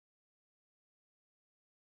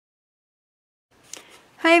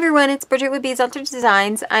Hi everyone, it's Bridget with Bees Altered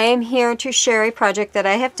Designs. I am here to share a project that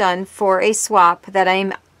I have done for a swap that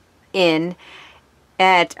I'm in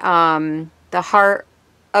at the Heart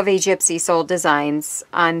of a Gypsy Soul Designs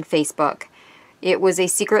on Facebook. It was a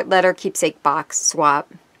secret letter keepsake box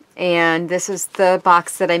swap, and this is the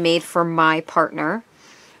box that I made for my partner.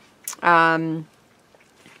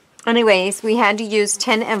 Anyways, we had to use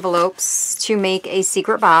 10 envelopes to make a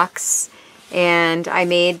secret box, and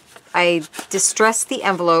I distressed the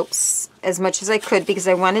envelopes as much as I could because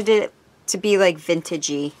I wanted it to be like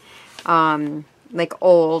vintagey, like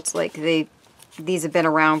old, like these have been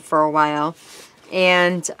around for a while.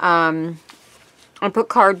 And I put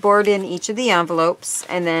cardboard in each of the envelopes,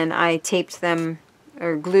 and then I taped them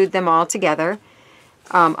or glued them all together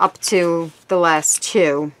up to the last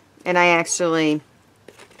two. And I actually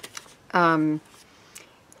I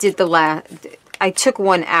took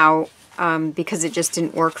one out because it just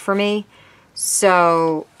didn't work for me.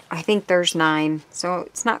 So I think there's 9. So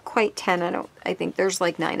it's not quite 10. I think there's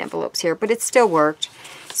like 9 envelopes here, but it still worked.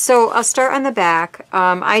 So I'll start on the back.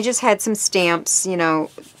 I just had some stamps, you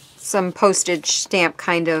know, some postage stamp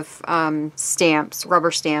kind of stamps,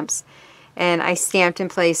 rubber stamps, and I stamped in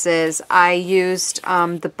places. I used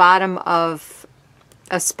the bottom of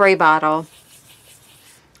a spray bottle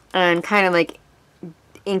and kind of like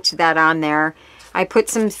inked that on there. I put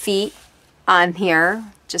some feet on here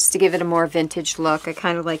just to give it a more vintage look. I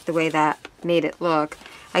kind of like the way that made it look.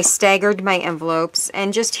 I staggered my envelopes,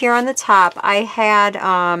 and just here on the top I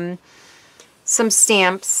had some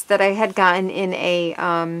stamps that I had gotten in a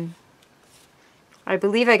I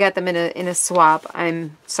believe I got them in a swap.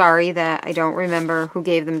 I'm sorry that I don't remember who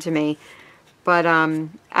gave them to me, but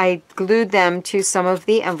I glued them to some of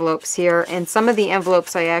the envelopes here, and some of the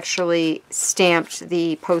envelopes I actually stamped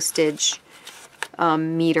the postage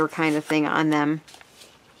meter kind of thing on them.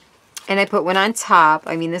 And I put one on top.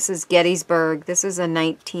 I mean, this is Gettysburg. This is a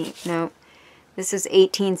this is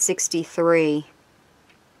 1863.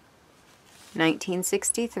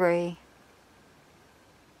 1963.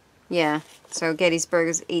 Yeah, so Gettysburg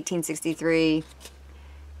is 1863.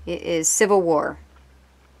 It is Civil War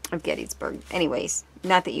of Gettysburg. Anyways,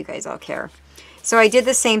 not that you guys all care. So I did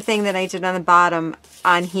the same thing that I did on the bottom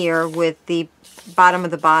on here with the bottom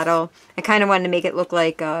of the bottle. I kind of wanted to make it look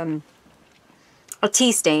like a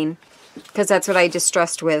tea stain, because that's what I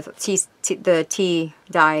distressed with, the tea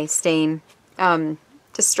dye stain,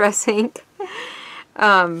 distress ink.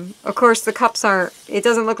 Of course, the cups aren't, it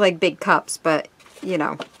doesn't look like big cups, but, you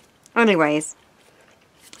know. Anyways,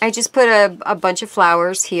 I just put a bunch of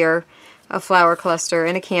flowers here, a flower cluster,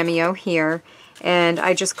 and a cameo here, and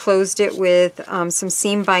I just closed it with some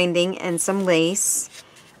seam binding and some lace.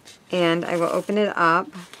 And I will open it up.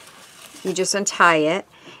 You just untie it.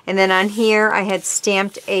 And then on here I had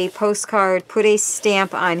stamped a postcard, put a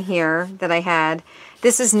stamp on here that I had.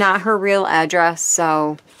 This is not her real address,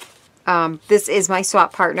 so this is my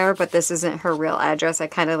swap partner, but this isn't her real address. I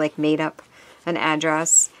kind of like made up an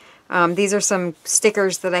address. These are some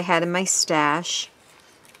stickers that I had in my stash.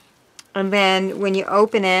 And then when you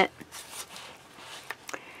open it,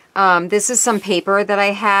 this is some paper that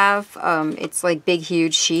I have. It's like big,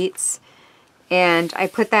 huge sheets. And I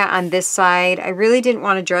put that on this side. I really didn't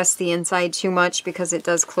want to dress the inside too much because it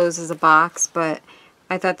does close as a box, but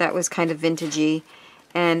I thought that was kind of vintagey.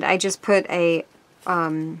 And I just put a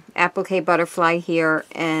applique butterfly here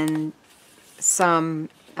and some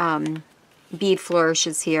bead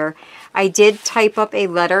flourishes here. I did type up a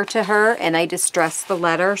letter to her, and I distressed the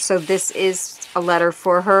letter. So this is a letter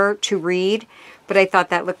for her to read. But I thought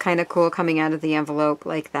that looked kind of cool coming out of the envelope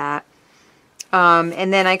like that.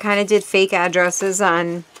 And then I kind of did fake addresses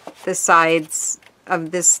on the sides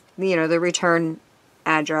of this, you know, the return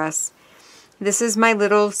address. This is my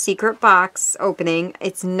little secret box opening.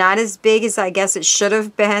 It's not as big as I guess it should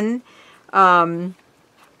have been.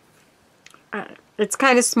 It's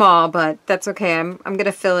kind of small, but that's okay. I'm going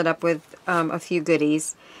to fill it up with a few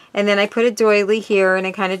goodies. And then I put a doily here, and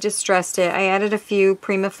I kind of distressed it. I added a few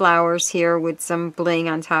Prima flowers here with some bling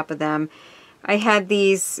on top of them. I had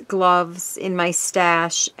these gloves in my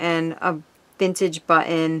stash and a vintage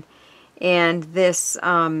button, and this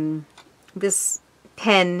this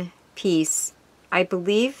pen piece. I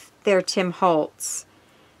believe they're Tim Holtz.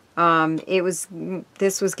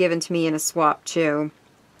 This was given to me in a swap too.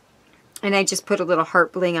 And I just put a little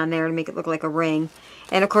heart bling on there to make it look like a ring.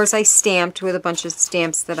 And of course I stamped with a bunch of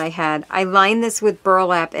stamps that I had. I lined this with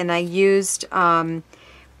burlap, and I used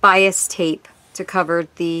bias tape to cover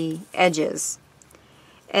the edges.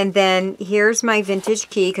 And then here's my vintage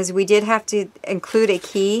key, because we did have to include a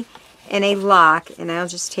key and a lock. And I'll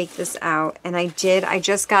just take this out. And I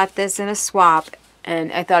just got this in a swap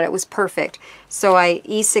and I thought it was perfect. So I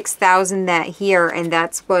E6000 that here, and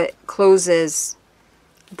that's what closes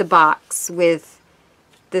the box with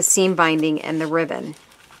the seam binding and the ribbon.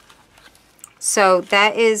 So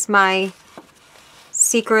that is my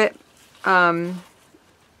secret letter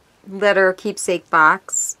keepsake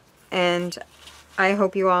box, and I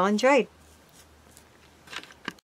hope you all enjoyed.